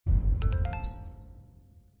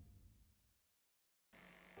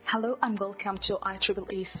Hello and welcome to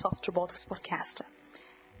IEEE Soft Robotics Podcast.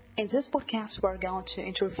 In this podcast, we're going to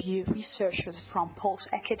interview researchers from both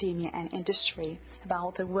academia and industry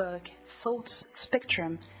about their work, thoughts,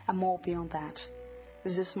 spectrum, and more beyond that.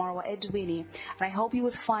 This is Marwa Edwini, and I hope you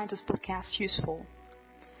will find this podcast useful.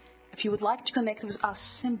 If you would like to connect with us,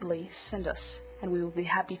 simply send us, and we will be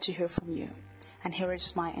happy to hear from you. And here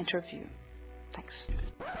is my interview. Thanks.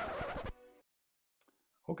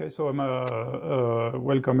 Okay, so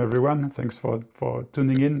welcome everyone. Thanks for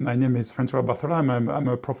tuning in. My name is Francois Barthola. I'm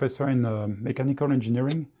a professor in mechanical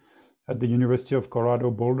engineering at the University of Colorado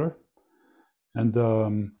Boulder.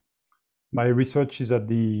 And my research is at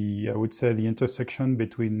the intersection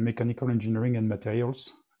between mechanical engineering and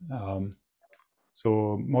materials.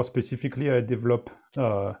 So more specifically, I develop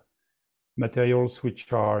materials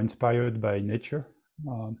which are inspired by nature.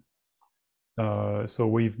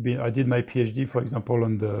 So I did my PhD, for example,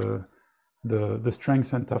 on the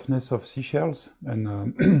strength and toughness of seashells,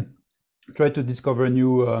 and tried to discover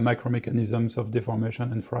new micromechanisms of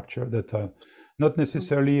deformation and fracture that are not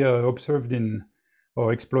necessarily observed in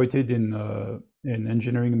or exploited in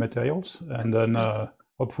engineering materials, and then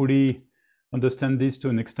hopefully understand this to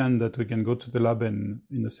an extent that we can go to the lab and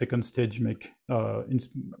in the second stage make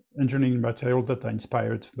engineering materials that are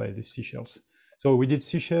inspired by the seashells. So we did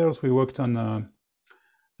seashells, we worked on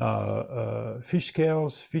fish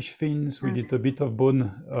scales, fish fins, we did a bit of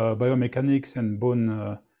bone biomechanics and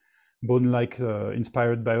bone-like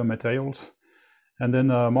inspired biomaterials. And then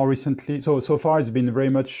more recently, so far it's been very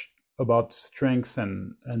much about strength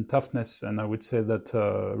and toughness. And I would say that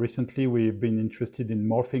recently we've been interested in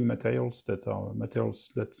morphing materials that are materials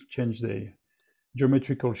that change the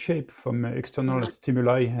geometrical shape from external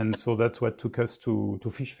stimuli. And so that's what took us to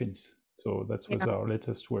fish fins. So that was our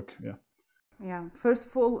latest work. Yeah. First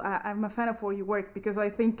of all, I'm a fan of all your work because I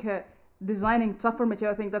think designing tougher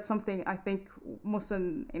material, I think that's something I think most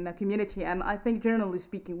in the community, and I think generally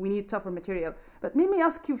speaking, we need tougher material. But let me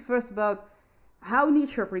ask you first about how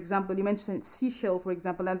nature, for example, you mentioned seashell, for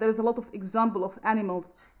example, and there's a lot of example of animals,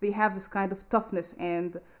 they have this kind of toughness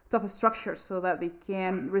and tough structure so that they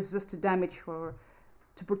can resist to damage or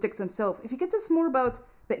to protect themselves. If you could tell us more about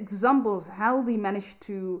the examples, how they manage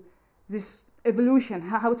to this evolution,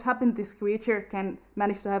 how it happened this creature can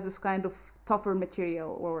manage to have this kind of tougher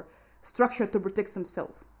material or structure to protect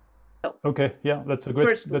themselves. Okay, yeah, that's a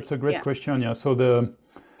great question. Yeah, so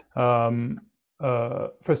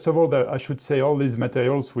first of all, I should say all these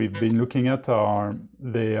materials we've been looking at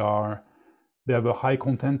they have a high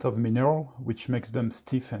content of mineral, which makes them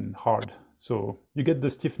stiff and hard. So you get the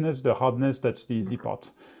stiffness, the hardness, that's the easy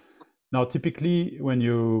part. Now, typically, when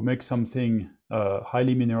you make something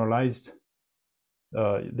highly mineralized,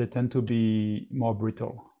 they tend to be more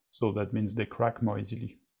brittle. So that means they crack more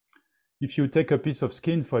easily. If you take a piece of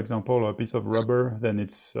skin, for example, or a piece of rubber, then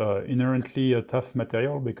it's inherently a tough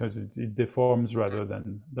material because it deforms rather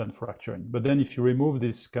than fracturing. But then if you remove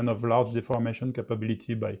this kind of large deformation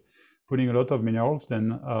capability by putting a lot of minerals,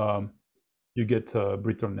 then you get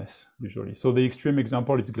brittleness usually. So the extreme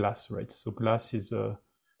example is glass, right? So glass is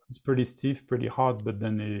it's pretty stiff, pretty hard, but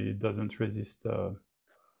then it doesn't resist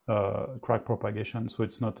crack propagation. So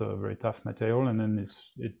it's not a very tough material, and then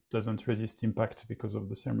it doesn't resist impact because of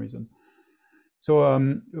the same reason. So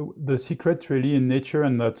the secret really in nature,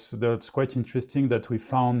 and that's quite interesting, that we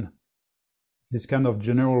found this kind of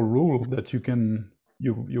general rule that you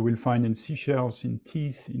will find in seashells, in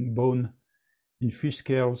teeth, in bone, in fish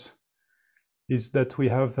scales, is that we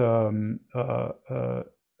have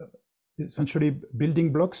essentially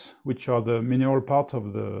building blocks, which are the mineral part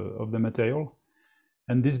of the material,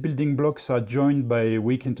 and these building blocks are joined by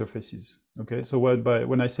weak interfaces. Okay, so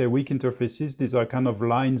when I say weak interfaces, these are kind of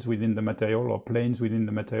lines within the material or planes within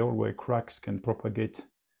the material where cracks can propagate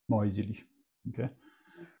more easily. Okay,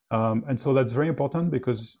 and so that's very important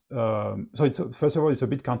because so first of all, it's a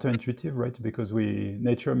bit counterintuitive, right? Because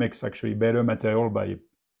nature makes actually better material by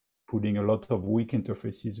putting a lot of weak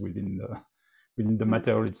interfaces within the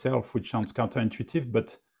material itself, which sounds counterintuitive,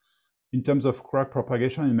 but in terms of crack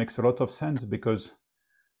propagation, it makes a lot of sense because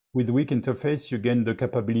with weak interface, you gain the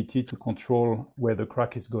capability to control where the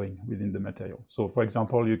crack is going within the material. So for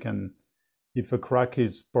example, if a crack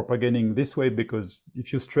is propagating this way, because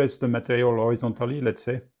if you stress the material horizontally, let's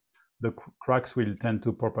say, the cracks will tend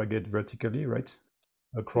to propagate vertically, right,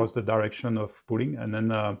 across the direction of pulling, and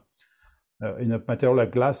then in a material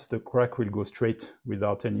like glass, the crack will go straight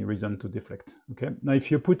without any reason to deflect. Okay. Now, if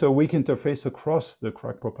you put a weak interface across the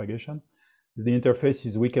crack propagation, the interface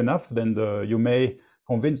is weak enough, then you may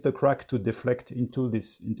convince the crack to deflect into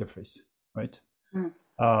this interface, right?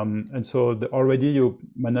 And so already you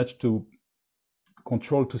manage to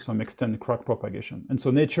control to some extent crack propagation. And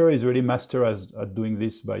so nature is really master at doing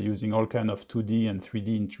this by using all kind of 2D and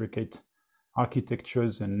 3D intricate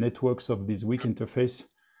architectures and networks of this weak interface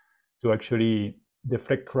to actually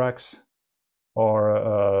deflect cracks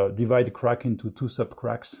or divide crack into two sub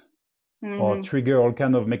cracks, or trigger all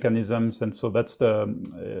kind of mechanisms. And so that's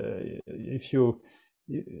if you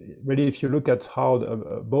look at how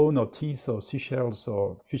the bone or teeth or seashells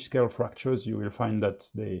or fish scale fractures, you will find that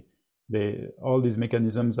all these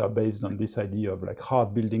mechanisms are based on this idea of like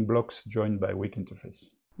hard building blocks joined by weak interface.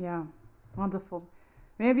 Yeah, wonderful.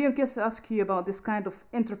 Maybe I guess to ask you about this kind of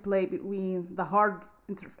interplay between the hard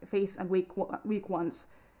interface and weak ones.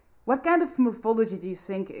 What kind of morphology do you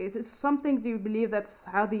think? Is it something, do you believe that's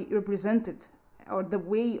how they represented, or the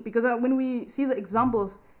way? Because when we see the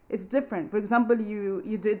examples, it's different. For example,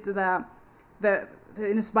 you did the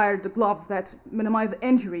inspired glove that minimized the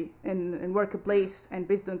injury in workplace and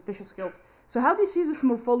based on fish skills. So how do you see this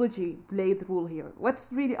morphology play the role here?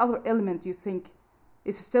 What's really other element you think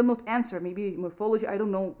is still not answered? Maybe morphology, I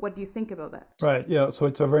don't know. What do you think about that? Right, yeah, so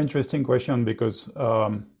it's a very interesting question because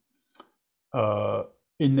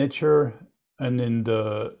in nature and in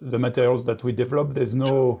the materials that we develop, there's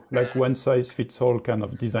no like one size fits all kind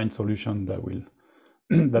of design solution that will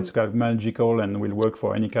that's kind of magical and will work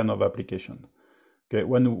for any kind of application. Okay,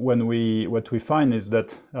 what we find is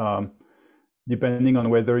that depending on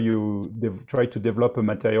whether you try to develop a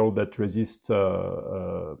material that resists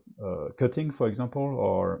cutting, for example,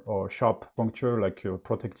 or sharp puncture, like a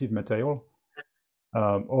protective material,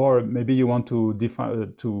 or maybe you want to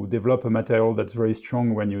develop a material that's very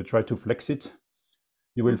strong when you try to flex it,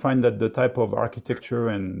 you will find that the type of architecture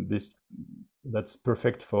and that's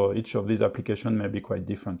perfect for each of these applications may be quite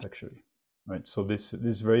different actually. Right, so this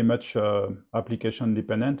is very much application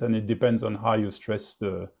dependent, and it depends on how you stress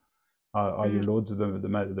how you load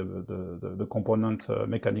the component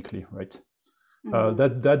mechanically, right?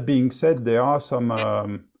 That being said, there are some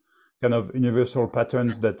kind of universal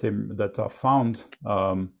patterns that are found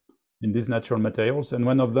in these natural materials, and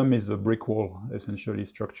one of them is a brick wall, essentially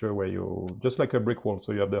structure where you just like a brick wall.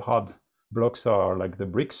 So you have the hard blocks are like the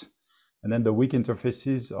bricks, and then the weak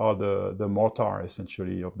interfaces are the mortar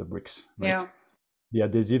essentially of the bricks, right? Yeah. The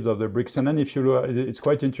adhesives of the bricks. And then if you look, it's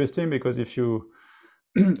quite interesting because if you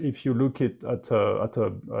look at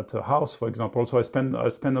a house, for example, so I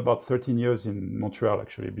spent about 13 years in Montreal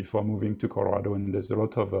actually before moving to Colorado, and there's a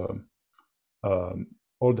lot of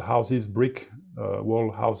old houses, brick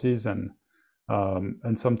wall houses, and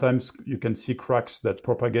sometimes you can see cracks that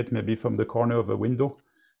propagate maybe from the corner of a window,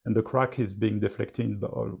 and the crack is being deflected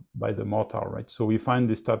by the mortar, right? So we find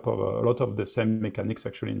this type of a lot of the same mechanics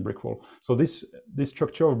actually in brick wall. So this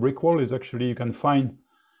structure of brick wall is actually, you can find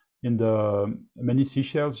in many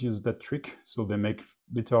seashells use that trick. So they make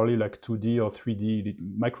literally like 2D or 3D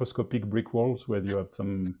microscopic brick walls where you have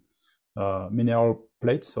some mineral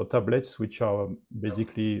plates or tablets which are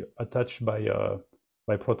basically attached by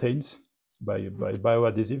proteins, by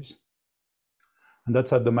bioadhesives, and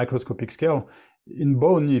that's at the microscopic scale. In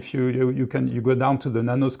bone, if you go down to the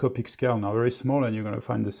nanoscopic scale now, very small, and you're going to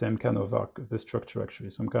find the same kind of the structure actually,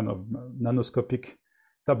 some kind of nanoscopic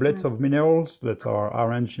tablets of minerals that are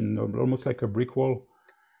arranged in almost like a brick wall.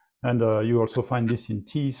 And you also find this in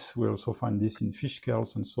teeth. We also find this in fish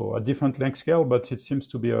scales, and so a different length scale, but it seems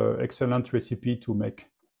to be an excellent recipe to make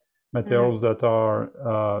materials that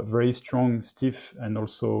are very strong, stiff, and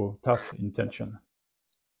also tough in tension.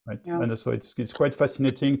 Right? Yeah. And so it's quite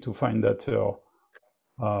fascinating to find that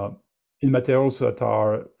in materials that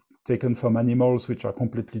are taken from animals, which are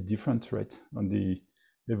completely different, right? On the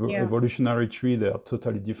evolutionary tree, there are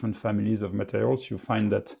totally different families of materials. You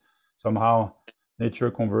find that somehow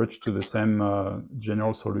nature converged to the same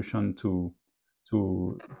general solution to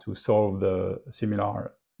solve the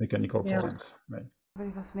similar mechanical problems. Right?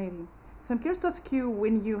 Very fascinating. So I'm curious to ask you,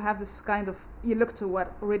 when you have this kind of, you look to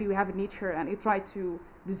what already we have in nature and you try to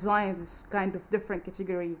design this kind of different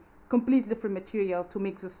category, completely different material to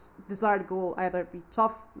make this desired goal either be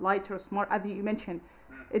tough, lighter, smart, as you mentioned,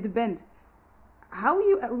 it depends. How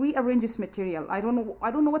you rearrange this material? I don't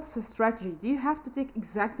know what's the strategy. Do you have to take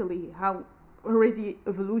exactly how already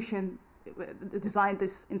evolution designed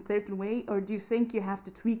this in a certain way, or do you think you have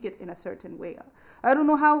to tweak it in a certain way? I don't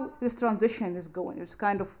know how this transition is going. It's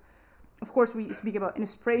kind of course we speak about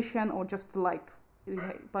inspiration or just like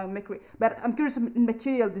biomimicry, but I'm curious in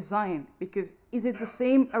material design, because is it the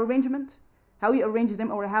same arrangement, how you arrange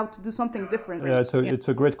them, or how to do something different? Yeah, it's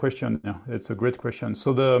a great question. Yeah, it's a great question.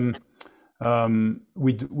 So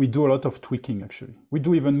we do a lot of tweaking, actually. We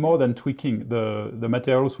do even more than tweaking. The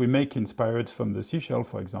materials we make inspired from the seashell,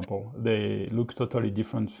 for example, they look totally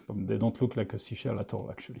different. They don't look like a seashell at all,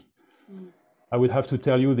 actually. I would have to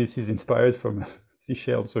tell you this is inspired from a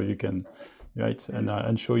seashell, so you can, right,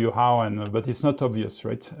 and show you how, but it's not obvious,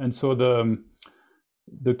 right? And so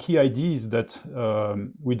the key idea is that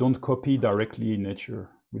we don't copy directly in nature.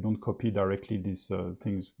 We don't copy directly these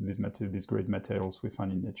things, these great materials we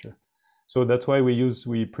find in nature. So that's why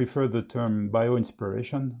we prefer the term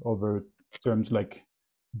bioinspiration over terms like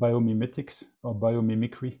biomimetics or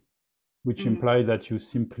biomimicry, which imply that you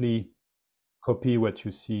simply copy what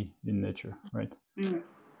you see in nature, right?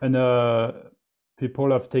 And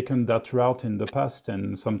people have taken that route in the past,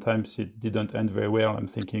 and sometimes it didn't end very well. I'm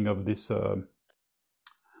thinking of this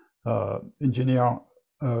engineer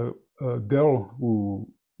girl who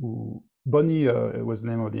Bonnie was the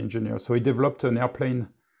name of the engineer. So he developed an airplane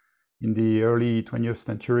in the early 20th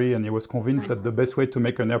century, and he was convinced that the best way to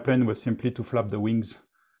make an airplane was simply to flap the wings,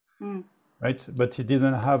 right? But he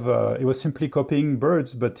didn't have, he was simply copying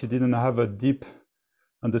birds, but he didn't have a deep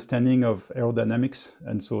understanding of aerodynamics,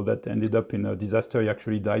 and so that ended up in a disaster. He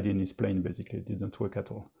actually died in his plane, basically. It didn't work at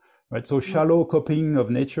all, right? So shallow copying of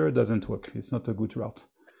nature doesn't work. It's not a good route.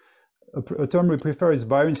 A term we prefer is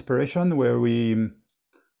bioinspiration, where we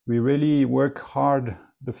really work hard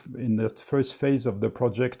in the first phase of the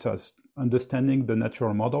project as understanding the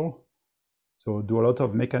natural model. So do a lot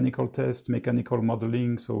of mechanical tests, mechanical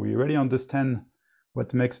modeling. So we really understand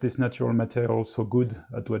what makes this natural material so good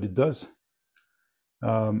at what it does.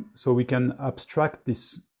 So we can abstract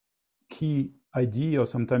this key idea, or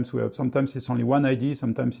sometimes it's only one idea,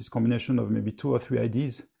 sometimes it's a combination of maybe 2 or 3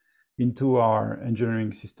 ideas into our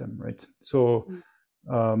engineering system, right? So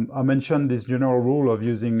I mentioned this general rule of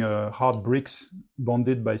using hard bricks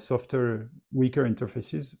bonded by softer, weaker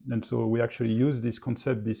interfaces. And so we actually use this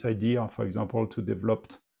concept, this idea, for example, to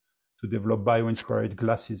develop bio-inspired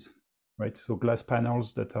glasses, right? So glass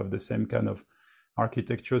panels that have the same kind of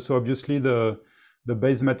architecture. So obviously the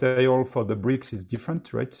base material for the bricks is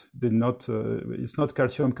different, right? It's not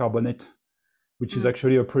calcium carbonate, which is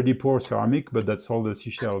actually a pretty poor ceramic, but that's all the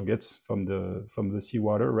seashell gets from the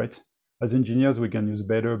seawater, right? As engineers, we can use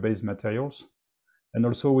better base materials. And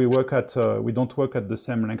also we don't work at the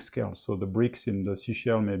same length scale. So the bricks in the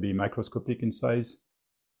seashell may be microscopic in size.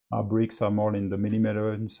 Our bricks are more in the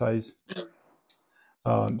millimeter in size.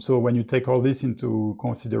 So when you take all this into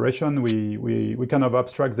consideration, we kind of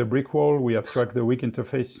abstract the brick wall, we abstract the weak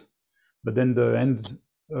interface, but then the end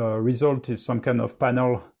result is some kind of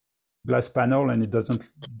glass panel, and it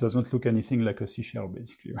doesn't look anything like a seashell,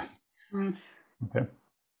 basically, right? Okay.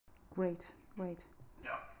 Great.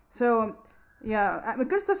 So, I'm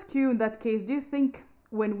curious to ask you, in that case, do you think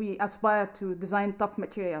when we aspire to design tough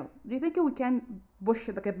material, do you think we can push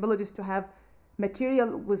the capabilities to have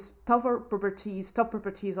material with tough properties,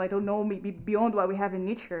 I don't know, maybe beyond what we have in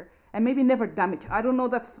nature, and maybe never damage? I don't know,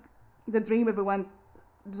 that's the dream. Everyone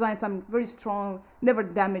designs something very strong, never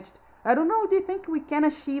damaged. I don't know, do you think we can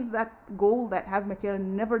achieve that goal, that have material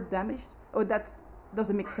never damaged, or that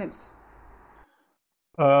doesn't make sense?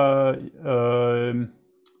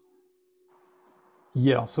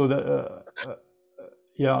 Yeah. So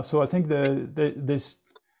I think this.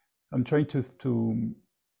 I'm trying to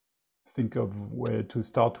think of where to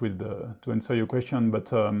start with to answer your question, but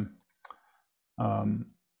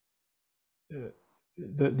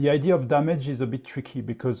the idea of damage is a bit tricky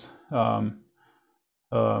because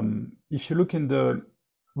if you look in the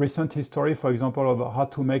recent history, for example, of how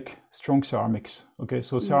to make strong ceramics. Okay,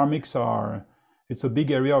 so ceramics it's a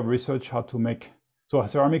big area of research how to make. So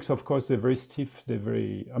ceramics, of course, they're very stiff.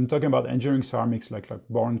 I'm talking about engineering ceramics like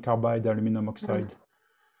boron carbide, aluminum oxide.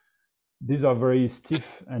 These are very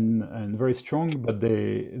stiff and very strong, but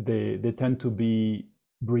they tend to be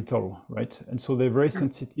brittle, right? And so they're very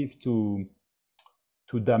sensitive to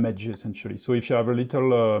damage, essentially. So if you have a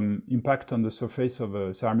little impact on the surface of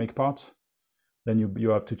a ceramic part, then you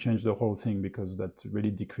have to change the whole thing, because that really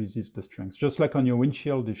decreases the strength. Just like on your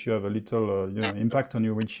windshield, if you have a little impact on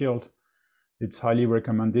your windshield, it's highly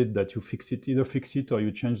recommended that you either fix it or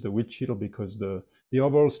you change the windshield, because the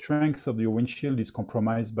overall strength of your windshield is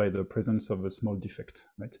compromised by the presence of a small defect,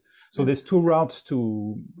 right? So there's 2 routes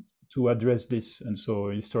to address this. And so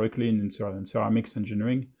historically in ceramics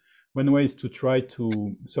engineering, one way is to try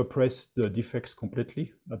to suppress the defects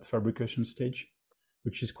completely at fabrication stage,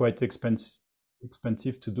 which is quite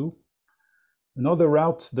expensive to do. Another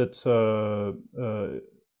route that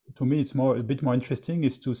to me it's a bit more interesting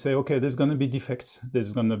is to say, okay, there's going to be defects.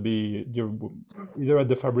 There's going to be either at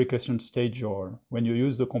the fabrication stage or when you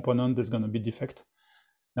use the component, there's going to be defect.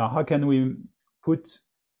 Now, how can we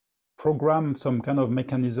program some kind of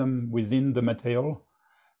mechanism within the material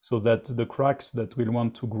so that the cracks that will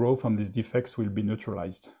want to grow from these defects will be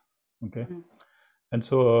neutralized? Okay. And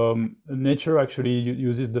so nature actually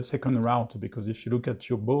uses the second route, because if you look at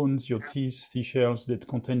your bones, your teeth, seashells, that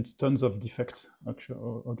contain tons of defects. Actually,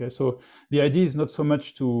 okay, so the idea is not so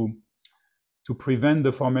much to prevent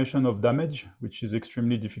the formation of damage, which is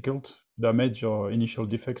extremely difficult. Damage or initial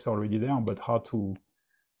defects are already there, but how to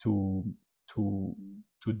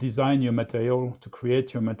design your material, to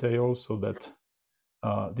create your material so that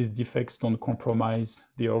these defects don't compromise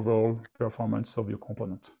the overall performance of your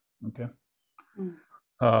component. Okay.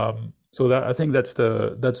 So that, I think that's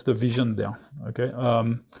the vision there. Okay.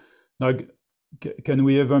 Now, can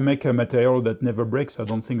we ever make a material that never breaks? I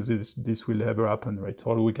don't think this will ever happen, right?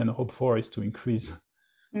 All we can hope for is to increase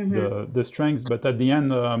the strength, but at the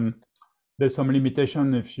end, there's some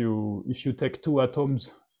limitation. If you take two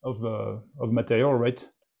atoms of material, right?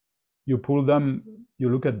 You pull them, you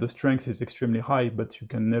look at the strength is extremely high, but you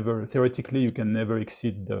can never, theoretically, you can never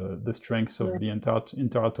exceed the strength of the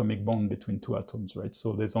interatomic bond between two atoms, right?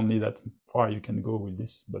 So there's only that far you can go with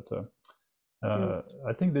this, but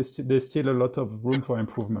I think there's still a lot of room for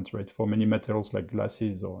improvement, right? For many materials like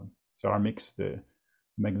glasses or ceramics, they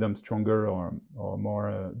make them stronger or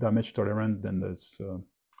more damage tolerant. Then there's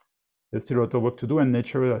still a lot of work to do, and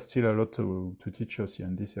nature has still a lot to teach us here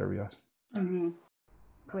in these areas.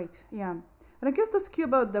 Great, yeah. And I curious to ask you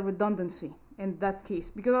about the redundancy in that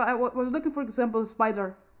case, because I was looking, for example,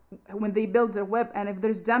 spider, when they build their web, and if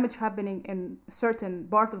there's damage happening in a certain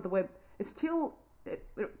part of the web, it's still,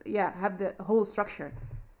 have the whole structure.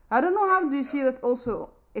 I don't know, how do you see that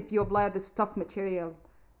also if you apply this tough material?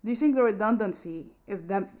 Do you think the redundancy, if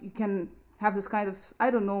that you can have this kind of,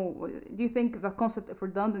 I don't know, do you think the concept of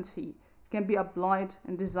redundancy can be applied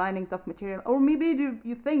in designing tough material? Or maybe do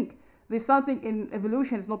you think there's something in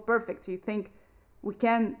evolution is not perfect? You think we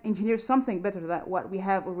can engineer something better than what we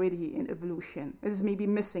have already in evolution? This is maybe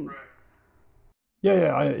missing.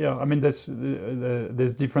 Yeah. I mean, there's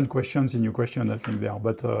different questions in your question, I think there,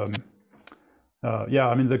 but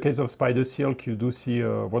I mean, the case of spider silk, you do see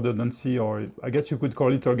redundancy, or I guess you could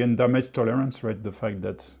call it again damage tolerance, right? The fact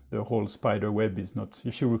that the whole spider web is not,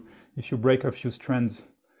 if you break a few strands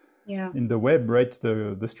in the web, right,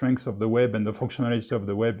 the strength of the web and the functionality of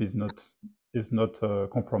the web is not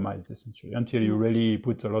compromised, essentially, until you really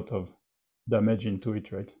put a lot of damage into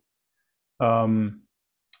it, right?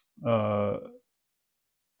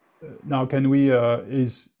 Now, can we are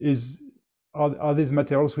these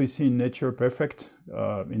materials we see in nature perfect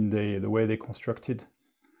in the way they constructed?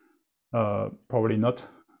 Probably not,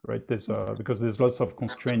 right? There's because there's lots of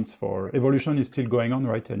constraints. For evolution is still going on,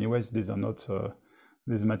 right? Anyways, these are not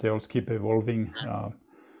these materials keep evolving,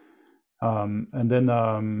 and then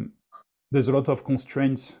there's a lot of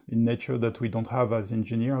constraints in nature that we don't have as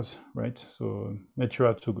engineers, right? So nature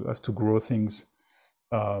has to grow things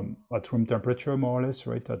at room temperature, more or less,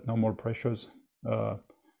 right? At normal pressures,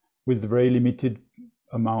 with very limited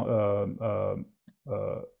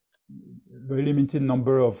very limited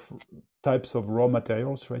number of types of raw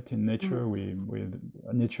materials, right? In nature,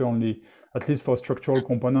 nature only, at least for structural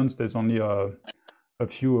components, there's only a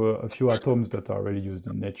few atoms that are really used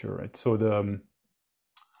in nature, right? So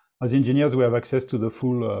as engineers, we have access to the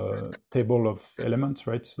full table of elements,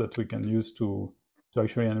 right? So that we can use to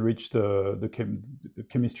actually enrich the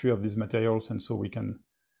chemistry of these materials, and so we can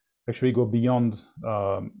actually go beyond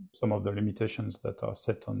some of the limitations that are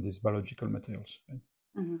set on these biological materials.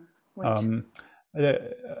 Right?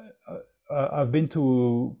 I've been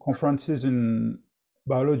to conferences, in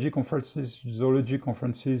biology conferences, zoology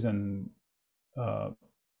conferences, and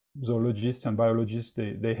zoologists and biologists,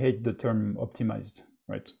 they hate the term optimized,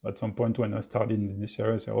 right? At some point when I started in this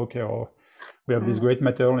area, I said, okay, we have this great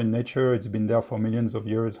material in nature, it's been there for millions of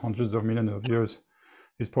years, hundreds of millions of years,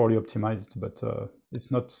 it's probably optimized, but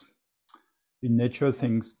it's not. In nature,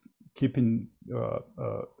 things keep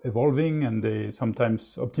evolving, and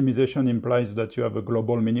sometimes optimization implies that you have a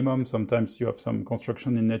global minimum. Sometimes you have some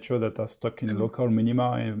construction in nature that are stuck in local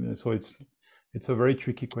minima, and so it's a very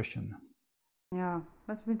tricky question. Yeah,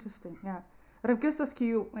 that's interesting. Yeah, but I'm curious to ask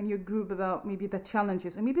you and your group about maybe the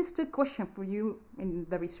challenges, and maybe it's still a question for you in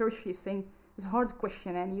the research. You're saying it's a hard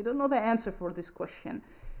question, and you don't know the answer for this question.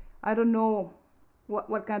 I don't know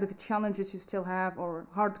what kind of challenges you still have, or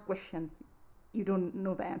hard question you don't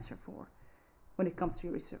know the answer for when it comes to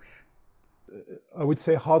your research. I would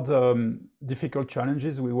say hard, difficult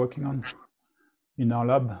challenges we're working on in our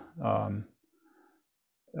lab.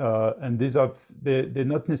 And they're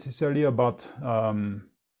not necessarily about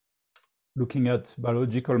looking at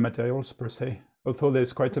biological materials per se. although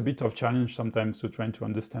there's quite a bit of challenge sometimes to trying to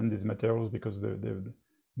understand these materials because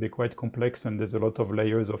they're quite complex and there's a lot of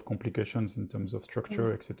layers of complications in terms of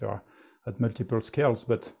structure, etc., at multiple scales.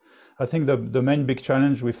 But I think the main big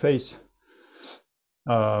challenge we face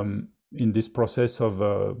in this process of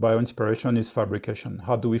bioinspiration is fabrication.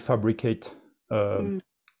 How do we fabricate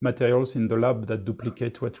materials in the lab that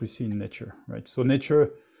duplicate what we see in nature, right? So nature,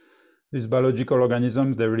 these biological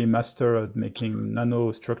organisms, they really master at making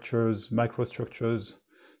nanostructures, microstructures,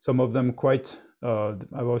 some of them quite,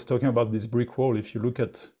 I was talking about this brick wall. If you look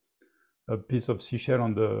at a piece of seashell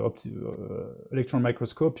on the electron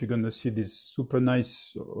microscope, you're going to see this super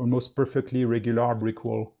nice, almost perfectly regular brick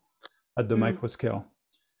wall at the micro scale.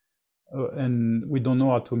 And we don't know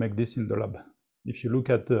how to make this in the lab. If you look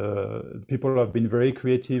at people have been very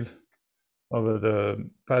creative over the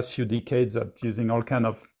past few decades at using all kinds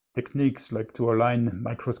of techniques like to align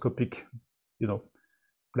microscopic,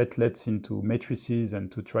 platelets into matrices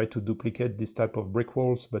and to try to duplicate this type of brick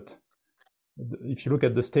walls. But if you look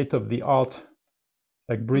at the state of the art,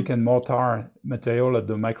 like brick and mortar material at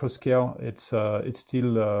the micro scale, it's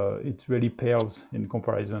still it really pales in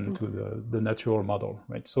comparison to the natural model,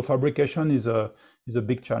 right? So fabrication is a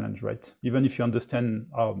big challenge, right? Even if you understand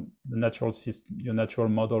how the natural system, your natural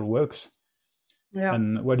model works,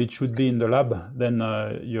 and what it should be in the lab, then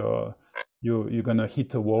you're gonna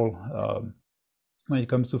hit a wall when it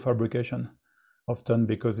comes to fabrication, often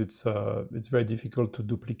because it's very difficult to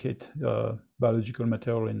duplicate biological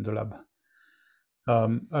material in the lab.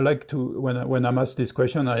 I like to, when I'm asked this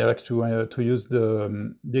question, I like to use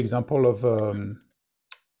the example of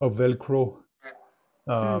Velcro.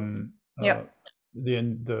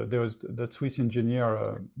 There was the Swiss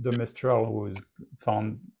engineer de Mestral who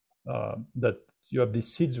found that you have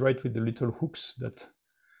these seeds, right, with the little hooks that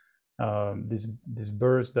these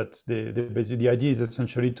burrs that basically the idea is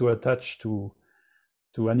essentially to attach to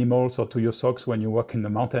animals or to your socks when you walk in the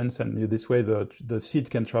mountains, and this way the seed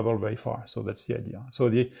can travel very far. So that's the idea.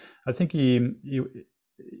 So I think it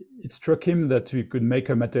struck him that we could make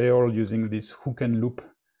a material using this hook and loop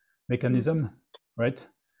mechanism, right?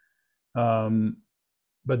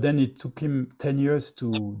 But then it took him 10 years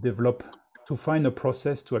to find a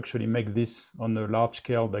process to actually make this on a large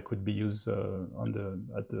scale that could be used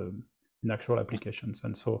in actual applications.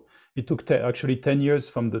 And so it took actually 10 years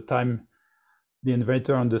from the time the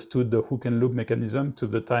inventor understood the hook and loop mechanism to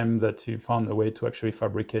the time that he found a way to actually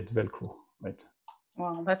fabricate Velcro, right?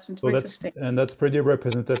 Wow, that's interesting. And that's pretty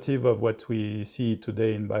representative of what we see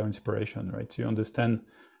today in bioinspiration, right? You understand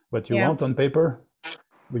what you want on paper,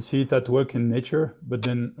 we see it at work in nature, but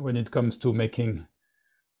then when it comes to making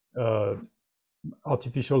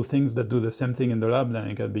artificial things that do the same thing in the lab, then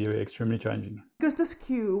it can be extremely challenging. Because this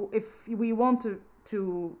Q, if we want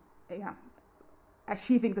to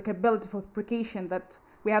achieving the capability for fabrication that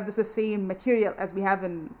we have the same material as we have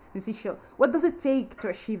in seashell, what does it take to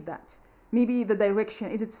achieve that? Maybe the direction,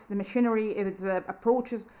 is it the machinery, is it the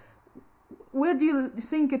approaches? Where do you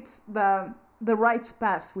think it's the right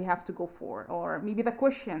path we have to go for, or maybe the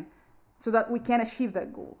question, so that we can achieve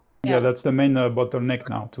that goal? Yeah, that's the main bottleneck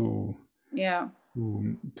now to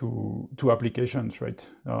applications, right?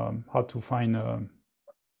 How to find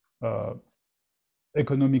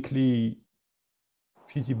economically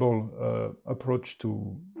feasible approach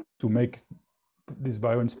to make this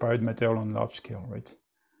bio-inspired material on large scale, right?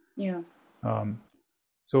 Yeah.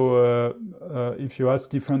 So if you ask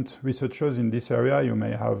different researchers in this area, you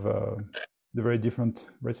may have the very different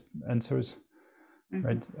answers,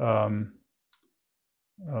 right?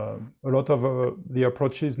 A lot of the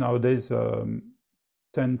approaches nowadays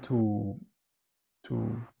tend to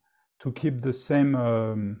keep the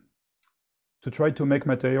same, to try to make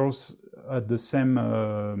materials at the same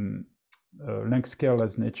length scale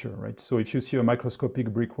as nature, right? So if you see a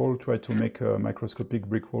microscopic brick wall, try to make a microscopic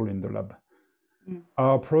brick wall in the lab.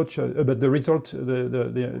 Our approach, but the result,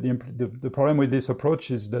 the problem with this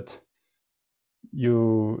approach is that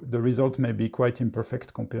the result may be quite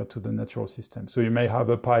imperfect compared to the natural system. So you may have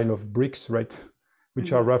a pile of bricks, right,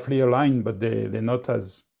 which are roughly aligned, but they're not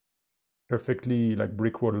as perfectly like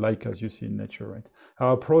brick wall like as you see in nature, right?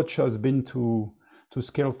 Our approach has been to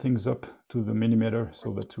scale things up to the millimeter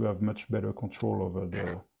so that we have much better control over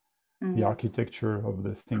the architecture of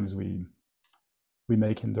the things we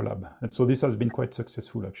make in the lab. And so this has been quite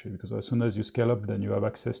successful actually, because as soon as you scale up, then you have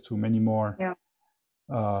access to many more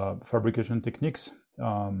fabrication techniques.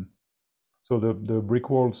 So the brick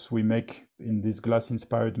walls we make in this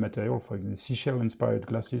glass-inspired material, for example, seashell-inspired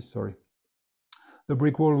glasses, sorry. The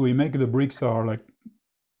brick wall we make, the bricks are like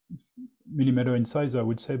millimeter in size, I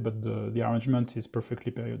would say, but the arrangement is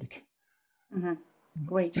perfectly periodic.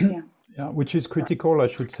 Great, yeah. Yeah, which is critical, I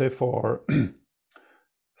should say, for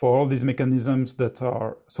for all these mechanisms that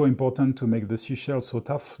are so important to make the seashell so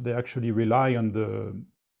tough. They actually rely on the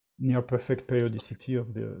near perfect periodicity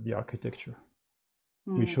of the architecture.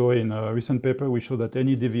 We show in a recent paper, we show that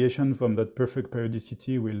any deviation from that perfect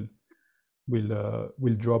periodicity will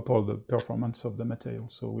drop all the performance of the material.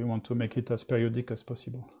 So we want to make it as periodic as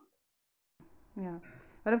possible. Yeah,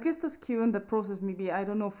 but I'm curious to ask you in the process, maybe, I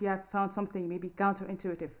don't know if you have found something maybe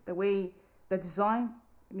counterintuitive, the way the design,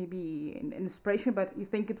 maybe an inspiration, but you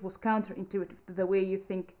think it was counterintuitive to the way you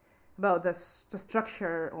think about the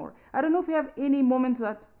structure, or I don't know if you have any moment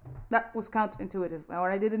that was counterintuitive or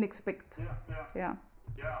I didn't expect. Yeah,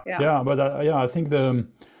 but I think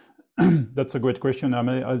that's a great question. I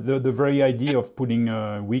mean, the very idea of putting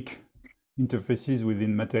weak interfaces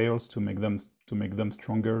within materials to make them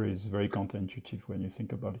stronger is very counterintuitive when you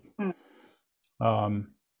think about it.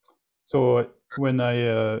 So when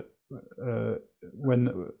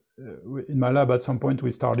in my lab at some point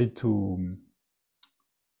we started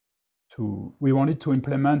we wanted to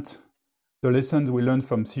implement the lessons we learned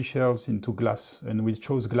from seashells into glass, and we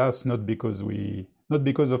chose glass not because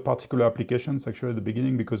of particular applications actually at the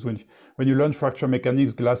beginning, because when you learn fracture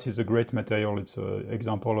mechanics, glass is a great material. It's an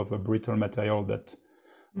example of a brittle material that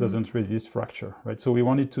doesn't resist fracture, right? So we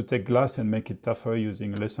wanted to take glass and make it tougher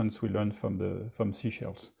using lessons we learned from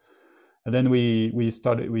seashells. And then we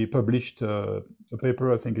published a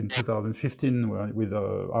paper, I think in 2015, with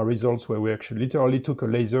our results, where we actually literally took a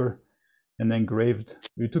laser and engraved.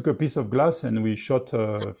 We took a piece of glass and we shot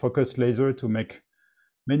a focused laser to make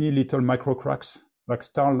many little micro cracks, like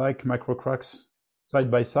star-like micro cracks, side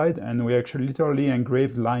by side, and we actually literally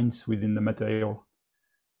engraved lines within the material.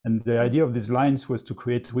 And the idea of these lines was to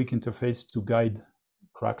create weak interface to guide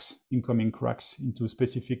cracks, incoming cracks, into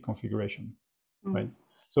specific configuration, right?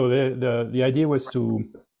 So the idea was to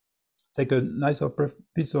take a nice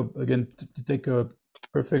piece of, again, to take a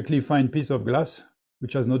perfectly fine piece of glass,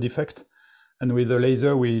 which has no defect, and with a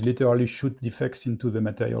laser, we literally shoot defects into the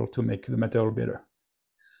material to make the material better.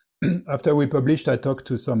 After we published, I talked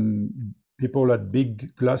to some people at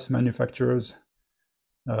big glass manufacturers.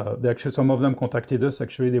 Some of them contacted us.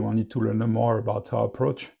 Actually, they wanted to learn more about our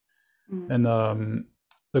approach. And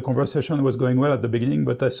the conversation was going well at the beginning,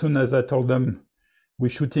 but as soon as I told them we're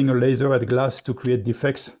shooting a laser at glass to create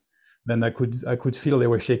defects, then I could feel they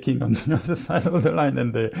were shaking on the other side of the line,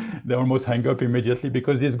 and they almost hang up immediately,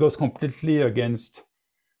 because this goes completely against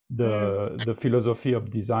the philosophy of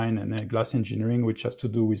design and glass engineering, which has to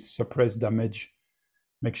do with suppress damage,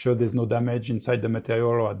 make sure there's no damage inside the material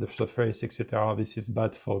or at the surface, etc. This is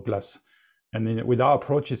bad for glass. And with our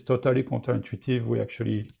approach, it's totally counterintuitive. We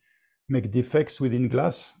actually make defects within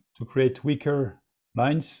glass to create weaker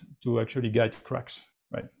lines to actually guide cracks,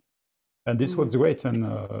 right? And this works great, and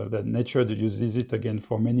the nature uses it again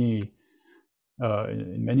for in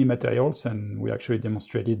many materials, and we actually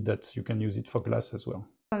demonstrated that you can use it for glass as well.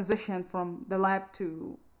 Transition from the lab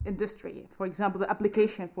to industry, for example, the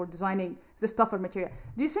application for designing this tougher material.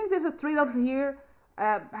 Do you think there's a trade-off here?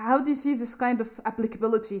 How do you see this kind of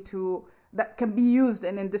applicability that can be used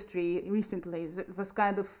in industry recently? This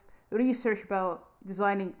kind of research about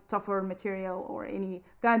designing tougher material or any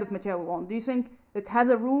kind of material we want. Do you think it has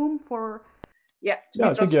a room for? I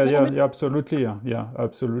think absolutely.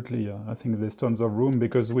 Absolutely. I think there's tons of room,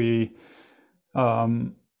 because we,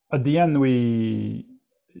 at the end,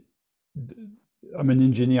 I'm an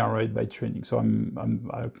engineer, right, by training. So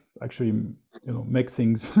I actually, make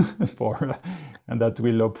things and that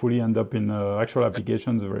will hopefully end up in actual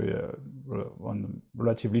applications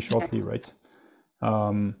relatively shortly, right?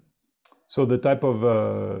 So the type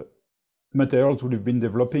of materials we've been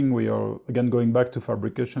developing, we are, again, going back to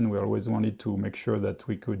fabrication, we always wanted to make sure that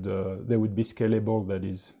we could, they would be scalable, that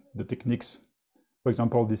is, the techniques. For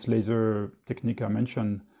example, this laser technique I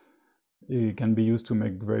mentioned, it can be used to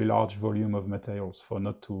make very large volume of materials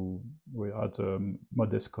at a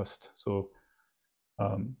modest cost. So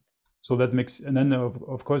that makes, and then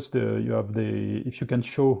of course, if you can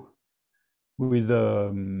show with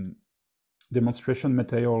demonstration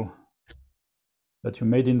material that you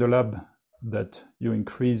made in the lab, that you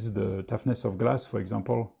increase the toughness of glass, for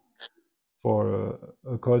example, for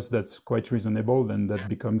a cost that's quite reasonable, then that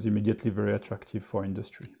becomes immediately very attractive for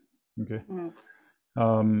industry. Okay.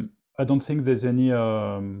 I don't think there's any,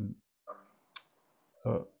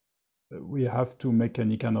 we have to make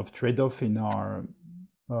any kind of trade-off in our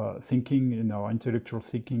thinking, in our intellectual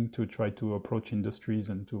thinking, to try to approach industries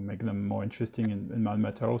and to make them more interesting in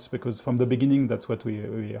materials, because from the beginning, that's what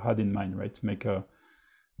we had in mind, right?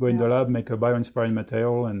 Go in the lab, make a bio-inspired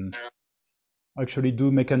material, and actually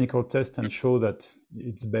do mechanical tests and show that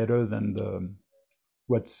it's better than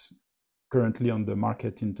what's currently on the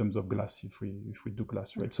market in terms of glass if we do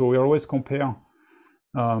glass, right? So we always compare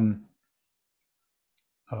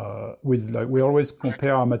we always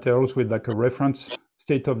compare our materials with like a reference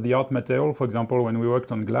state-of-the-art material. For example, when we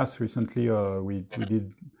worked on glass recently,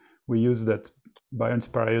 we used that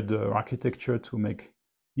bio-inspired architecture to make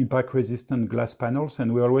impact-resistant glass panels,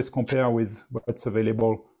 and we always compare with what's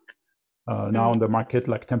available now on the market,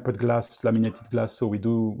 like tempered glass, laminated glass. So we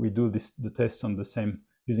do the test on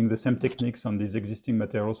using the same techniques on these existing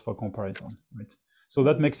materials for comparison, right? So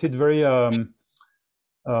that makes it very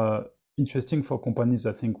interesting for companies,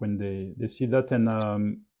 I think, when they see that.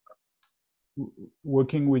 And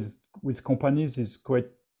working with companies is quite,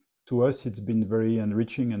 to us, it's been very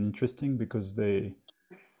enriching and interesting, because they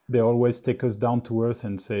always take us down to earth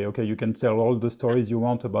and say, okay, you can tell all the stories you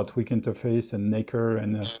want about weak interface and Nacre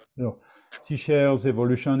and seashells,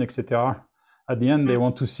 evolution, etc. At the end, they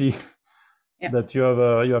want to see that you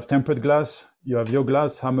have tempered glass, you have your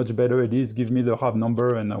glass, how much better it is. Give me the hard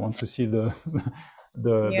number, and I want to see the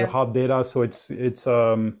hard data. So it's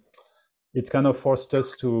kind of forced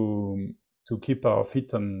us to keep our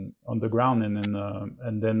feet on the ground,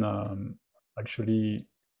 and then actually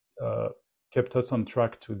kept us on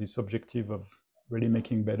track to this objective of really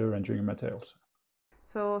making better engineering materials.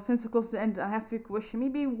 So since we're close to the end, I have a few questions.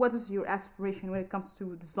 Maybe what is your aspiration when it comes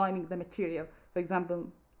to designing the material? For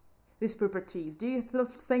example, these properties. Do you still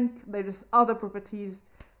think there's other properties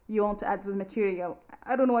you want to add to the material?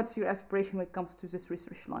 I don't know what's your aspiration when it comes to this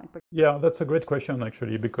research line. Yeah, that's a great question,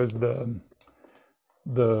 actually, because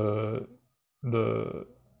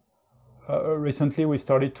recently we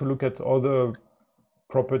started to look at other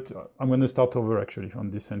property. I'm going to start over actually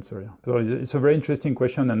on this answer. Yeah. So it's a very interesting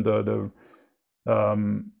question, and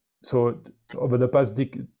so over the past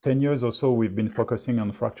 10 years or so, we've been focusing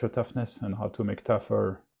on fracture toughness and how to make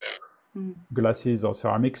tougher glasses or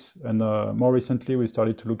ceramics. And more recently, we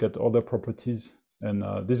started to look at other properties. And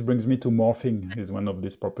this brings me to morphing is one of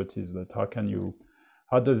these properties. That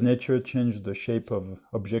how does nature change the shape of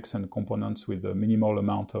objects and components with a minimal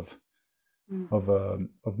amount of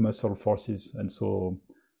muscle forces? And so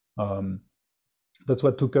that's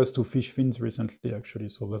what took us to fish fins recently, actually.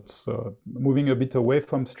 So that's moving a bit away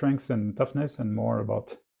from strength and toughness and more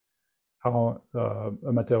about how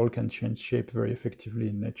a material can change shape very effectively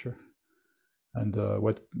in nature, and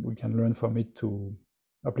what we can learn from it to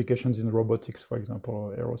applications in robotics, for example,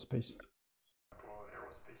 or aerospace.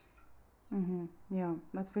 Yeah,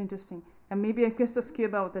 that's very interesting. And maybe I can ask you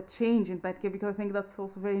about the change in that case, because I think that's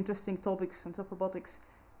also very interesting topics in robotics.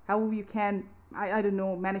 How you can, I don't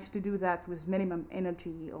know, manage to do that with minimum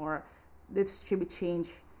energy, or this should be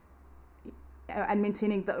change and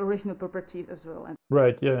maintaining the original properties as well.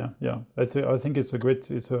 Right. Yeah. I think it's a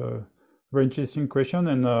very interesting question,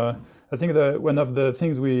 and I think that one of the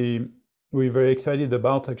things we're very excited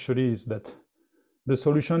about actually is that the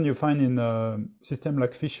solution you find in a system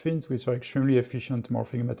like fish fins, which are extremely efficient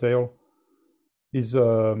morphing material, is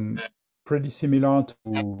pretty similar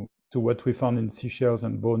to what we found in seashells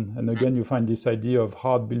and bone. And again, you find this idea of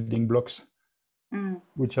hard building blocks,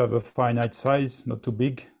 which have a finite size, not too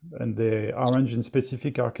big, and they are arranged in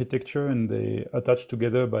specific architecture, and they attach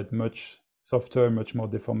together by much softer, much more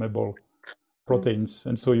deformable proteins.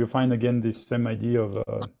 And so you find again this same idea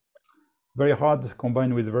of very hard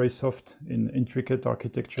combined with very soft in intricate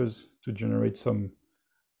architectures to generate some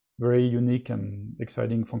very unique and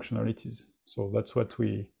exciting functionalities. So that's what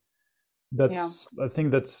I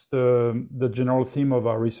think that's the general theme of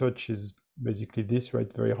our research is basically this,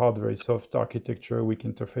 right? Very hard, very soft architecture, weak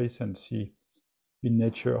interface, and see in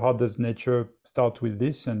nature, how does nature start with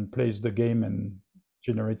this and plays the game and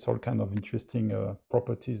generates all kind of interesting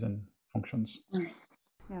properties and functions.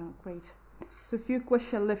 Yeah, great. So a few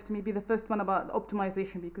questions left. Maybe the first one about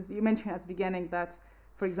optimization, because you mentioned at the beginning that,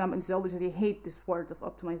 for example, in zoology, they hate this word of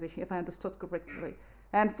optimization, if I understood correctly.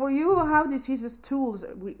 And for you, how do you see these tools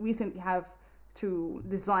we recently have to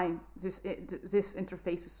design this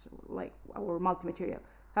interfaces, like our multi-material?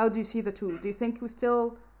 How do you see the tool? Do you think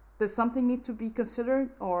there's something need to be considered,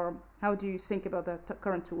 or how do you think about the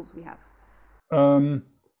current tools we have?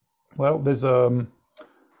 Well, there's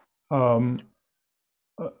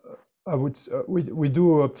I would we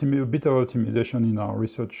do a bit of optimization in our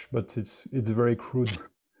research, but it's very crude.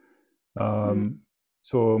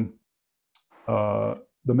 So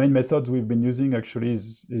the main methods we've been using actually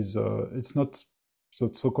is it's not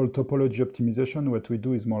so-called topology optimization. What we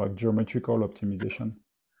do is more like geometrical optimization,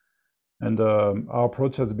 and our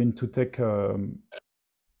approach has been to take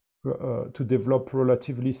to develop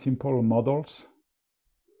relatively simple models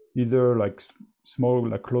either like small,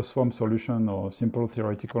 like closed form solution or simple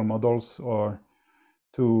theoretical models, or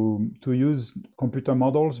to use computer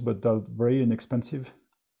models, but they're very inexpensive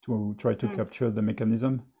to try to capture the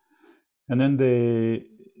mechanism. And then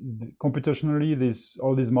computationally,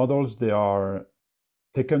 all these models, they are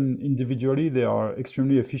taken individually, they are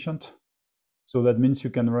extremely efficient. So that means you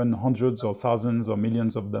can run hundreds or thousands or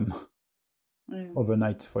millions of them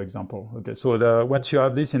overnight, for example. Okay, so once you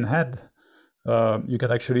have this in head, you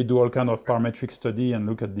can actually do all kind of parametric study and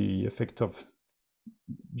look at the effect of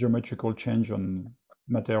geometrical change on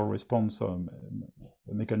material response or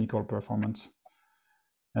mechanical performance.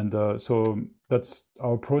 And so that's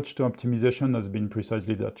our approach to optimization has been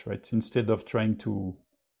precisely that, right? Instead of trying to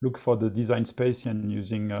look for the design space and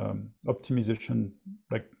using optimization,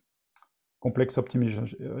 like complex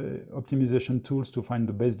optimization tools to find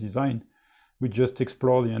the best design, we just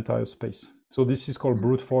explore the entire space. So this is called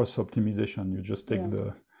brute force optimization. You just take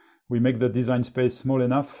we make the design space small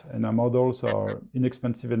enough, and our models are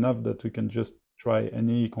inexpensive enough that we can just try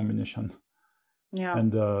any combination. Yeah.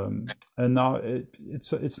 And now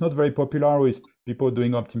it's not very popular with people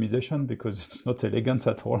doing optimization because it's not elegant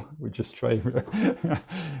at all. We just try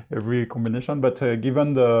every combination. But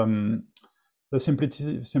given the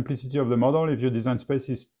simplicity of the model, if your design space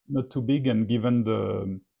is not too big, and given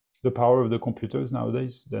the power of the computers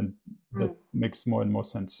nowadays, then that makes more and more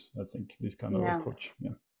sense, I think, this kind of approach.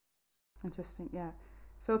 Yeah. Interesting, yeah.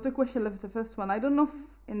 So two questions left. The first one, I don't know if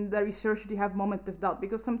in the research do you have moment of doubt,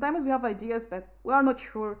 because sometimes we have ideas, but we are not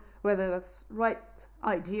sure whether that's right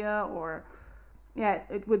idea or,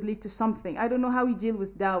 it would lead to something. I don't know how you deal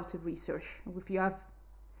with doubt in research. If you have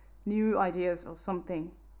new ideas or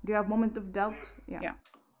something, do you have moment of doubt? Yeah,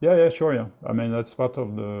 sure, yeah. I mean, that's part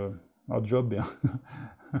of our job, yeah.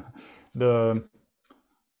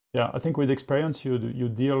 I think with experience, you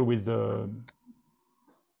deal with the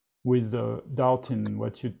doubt in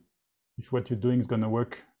if what you're doing is going to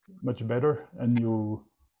work much better, and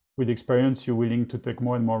with experience you're willing to take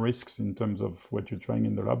more and more risks in terms of what you're trying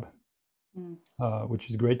in the lab, which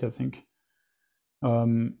is great, I think.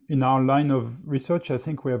 In our line of research, I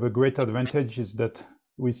think we have a great advantage is that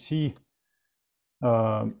we see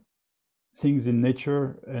things in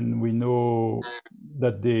nature, and we know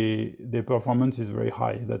that the performance is very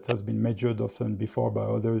high. That has been measured often before by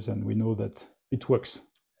others, and we know that it works.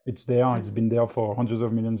 It's there, it's been there for hundreds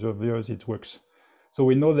of millions of years, it works. So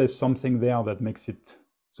we know there's something there that makes it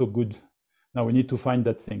so good. Now we need to find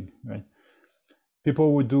that thing, right?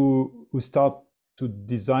 People who start to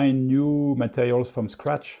design new materials from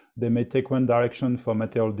scratch, they may take one direction for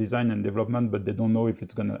material design and development, but they don't know if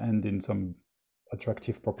it's going to end in some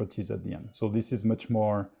attractive properties at the end. So this is much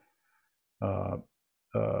more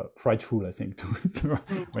frightful, I think,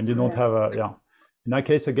 when you don't have In our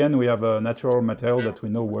case, again, we have a natural material that we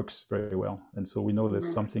know works very well. And so we know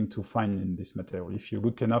there's something to find in this material. If you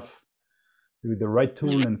look enough with the right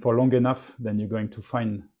tool and for long enough, then you're going to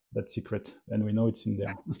find that secret. And we know it's in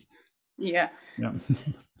there. Yeah.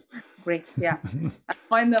 Great. Yeah.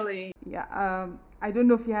 Finally, I don't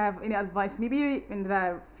know if you have any advice, maybe in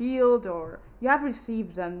the field or you have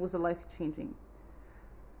received and was life-changing.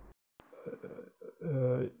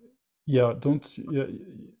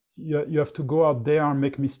 You have to go out there and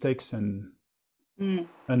make mistakes, and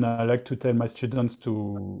I like to tell my students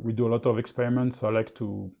we do a lot of experiments. So I like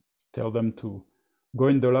to tell them to go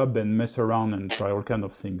in the lab and mess around and try all kinds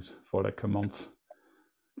of things for like a month.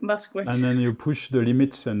 That's great. And then you push the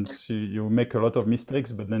limits and you make a lot of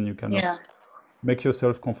mistakes, but then you cannot make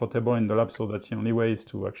yourself comfortable in the lab. So that's the only way is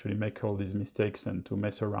to actually make all these mistakes and to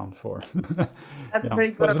mess around for. That's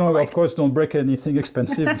very good. Of course, don't break anything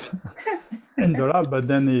expensive in the lab, but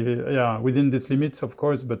then within these limits, of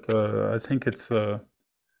course. But I think it's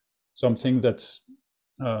something that's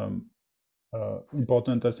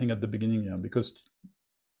important, I think, at the beginning, because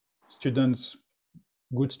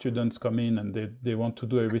good students come in and they want to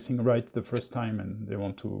do everything right the first time, and they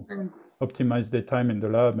want to optimize their time in the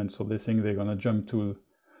lab, and so they think they're going to jump to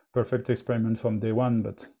perfect experiment from day one.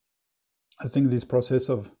 But I think this process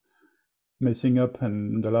of messing up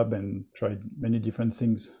in the lab and try many different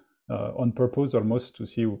things on purpose almost to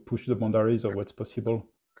see push the boundaries of what's possible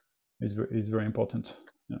is very important.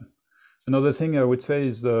 Another thing I would say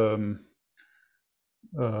is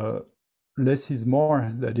less is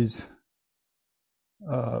more. That is,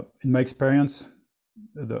 in my experience,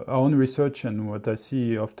 our own research and what I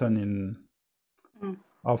see often in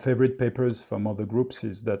our favorite papers from other groups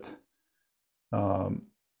is that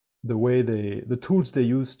the tools they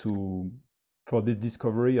use for the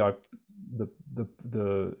discovery are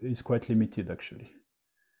is quite limited, actually.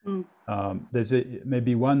 There's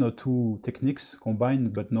maybe one or two techniques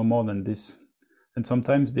combined, but no more than this. And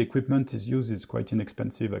sometimes the equipment is quite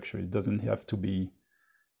inexpensive, actually. It doesn't have to be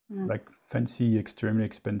like fancy, extremely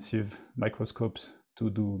expensive microscopes to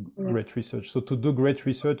do great research. So to do great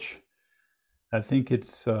research, I think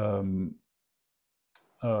it's,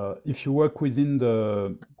 if you work within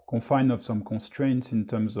the confine of some constraints in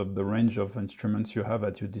terms of the range of instruments you have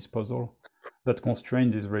at your disposal, that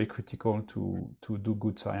constraint is very critical to do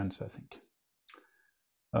good science, I think.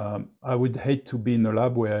 I would hate to be in a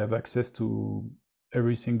lab where I have access to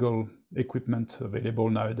every single equipment available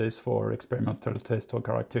nowadays for experimental test or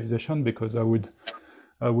characterization, because I would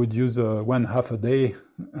use one half a day,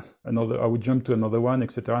 I would jump to another one,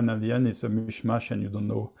 etc. And at the end, it's a mishmash, and you don't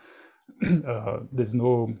know. There's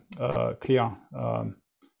no clear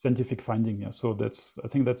scientific finding. Yeah. So I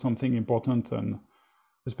think that's something important, and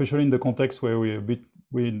especially in the context where we're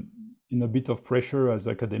in a bit of pressure as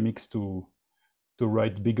academics to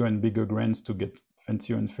write bigger and bigger grants to get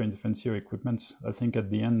fancier and fancier equipments. I think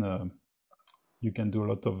at the end you can do a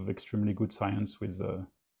lot of extremely good science with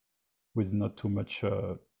not too much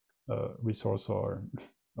resource or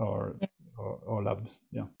labs.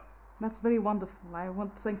 Yeah. That's very wonderful. I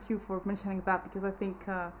want to thank you for mentioning that, because I think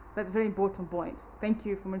that's a very important point. Thank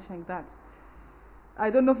you for mentioning that. I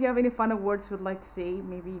don't know if you have any final words you would like to say.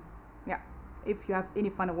 Maybe, if you have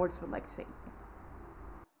any final words you would like to say.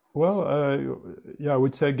 Well, I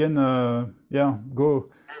would say again, go.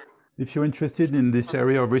 If you're interested in this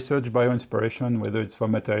area of research, bioinspiration, whether it's for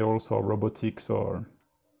materials or robotics or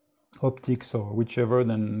optics or whichever,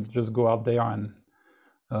 then just go out there. And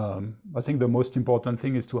I think the most important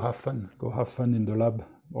thing is to have fun. Go have fun in the lab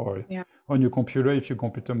or on your computer if you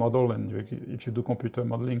computer model, and if you do computer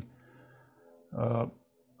modeling.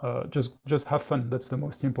 Just have fun. That's the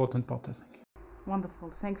most important part, I think. Wonderful.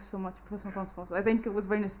 Thanks so much, Professor Francois. I think it was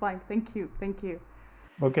very inspiring. Thank you.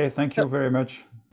 Okay, thank you very much.